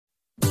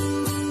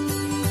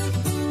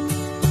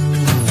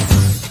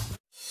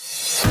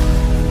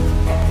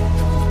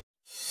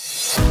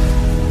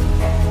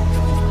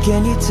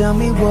Can you tell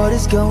me what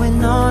is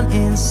going on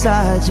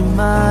inside your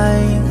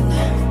mind?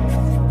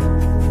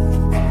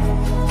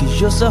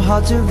 Cause you're so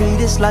hard to read,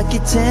 it's like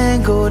you're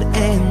tangled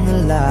in the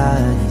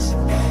lies.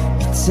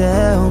 You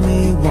tell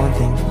me one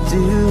thing,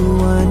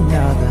 do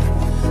another.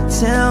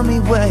 Tell me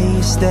where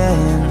you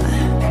stand.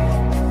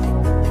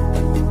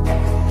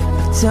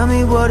 Tell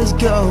me what is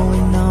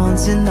going on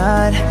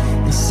tonight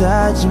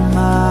inside your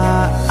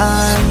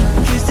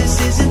mind. Cause this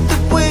isn't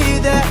the way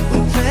that we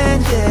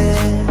planned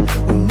it.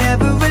 We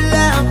never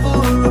allow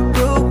for a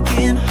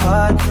broken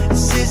heart.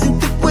 This isn't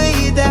the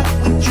way that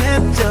we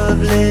dreamt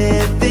of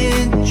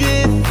living,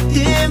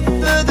 drifting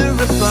further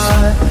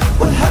apart.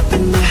 What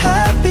happened to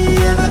happy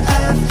ever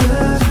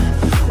after?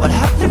 What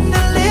happened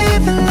to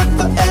living like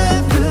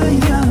forever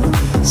young?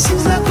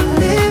 Seems like we're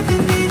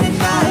living in a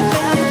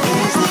nightmare.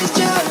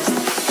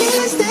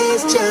 Is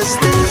this just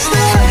the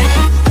start?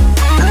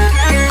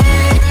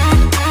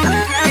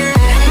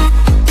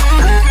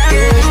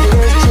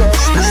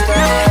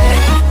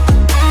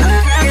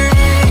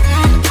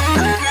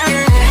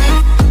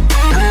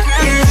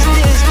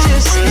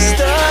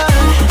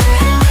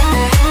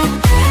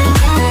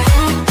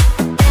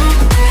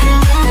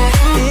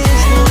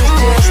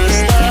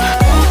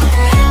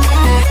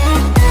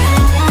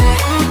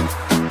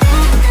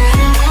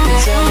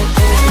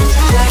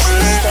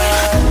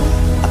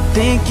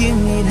 You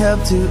need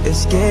help to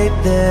escape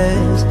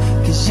this,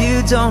 cause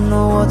you don't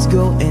know what's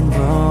going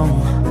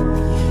wrong.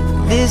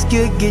 This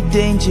could get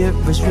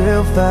dangerous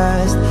real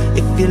fast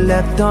if you're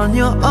left on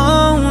your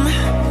own.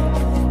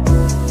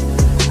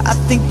 I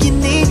think you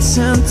need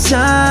some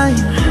time,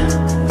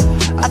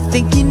 I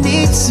think you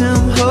need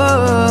some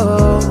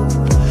hope.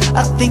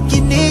 I think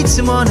you need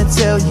someone to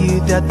tell you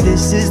that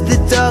this is the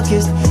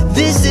darkest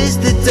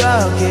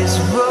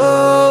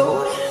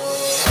road.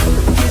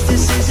 Cause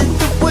this isn't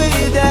the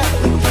way that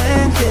we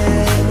planned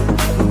it.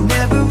 We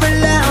never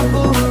allow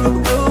for a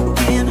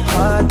broken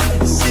heart.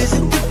 This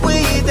isn't the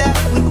way that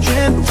we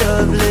dreamt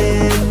of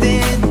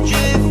living,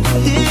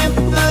 drifting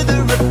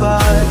further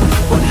apart.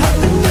 What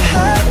happened to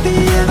happy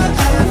ever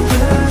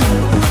after?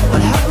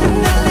 What happened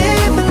to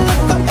living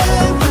like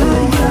forever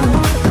young?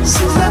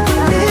 Seems like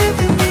we're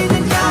living in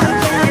a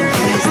nightmare.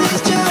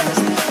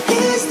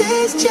 Is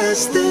this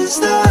just the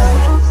start?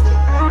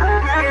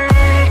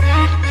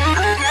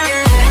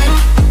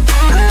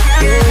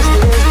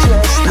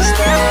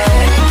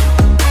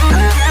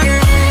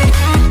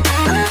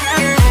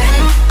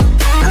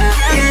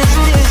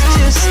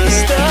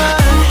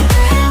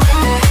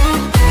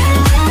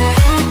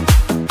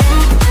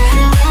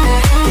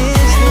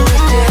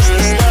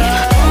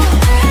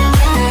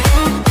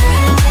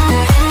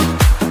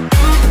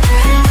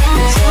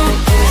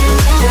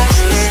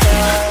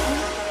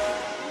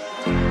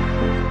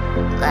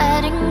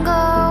 Letting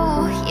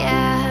go,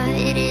 yeah,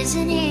 it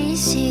isn't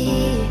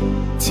easy.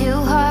 Two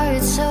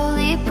hearts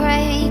slowly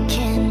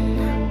breaking,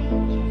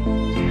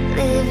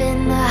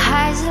 living the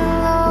highs and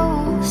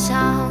lows.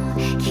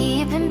 I'm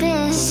keeping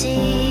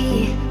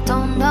busy,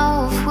 don't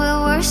know if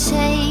we're worth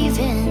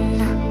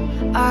saving.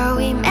 Are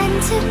we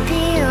meant to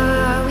be, or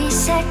are we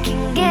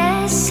second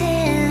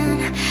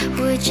guessing?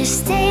 Would you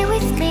stay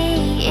with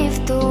me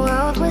if the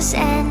world was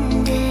ending?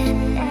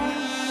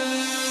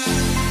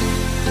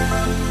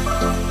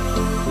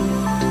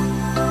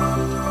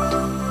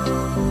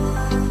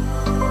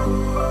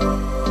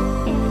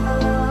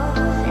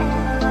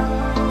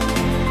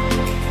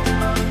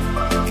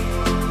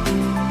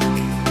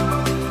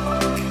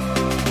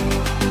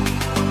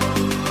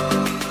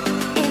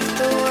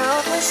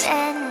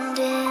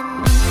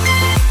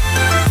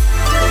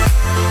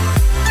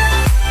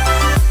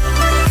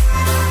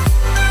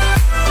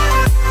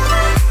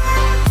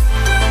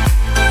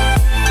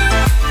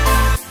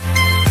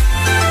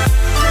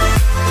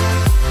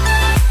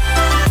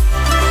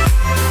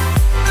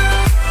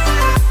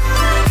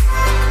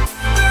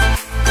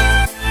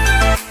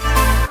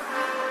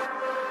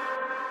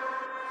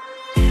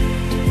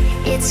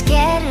 It's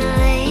getting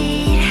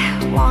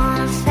late,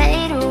 wanna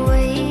fade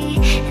away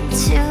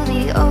into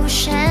the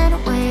ocean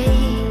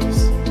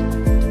waves.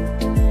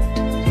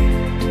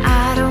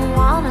 I don't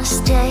wanna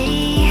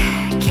stay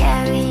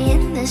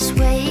carrying this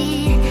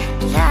weight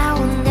that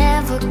will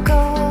never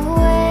go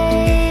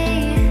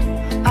away.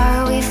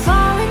 Are we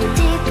falling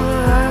deep, or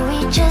are we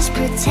just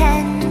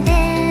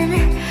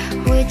pretending?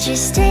 Would you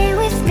stay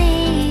with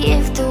me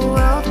if the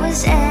world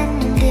was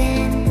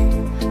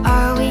ending?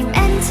 Are we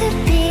meant to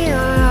be, or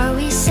are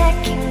we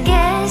second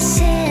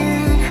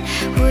guessing?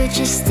 Would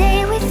you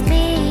stay with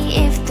me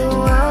if the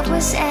world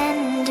was ending?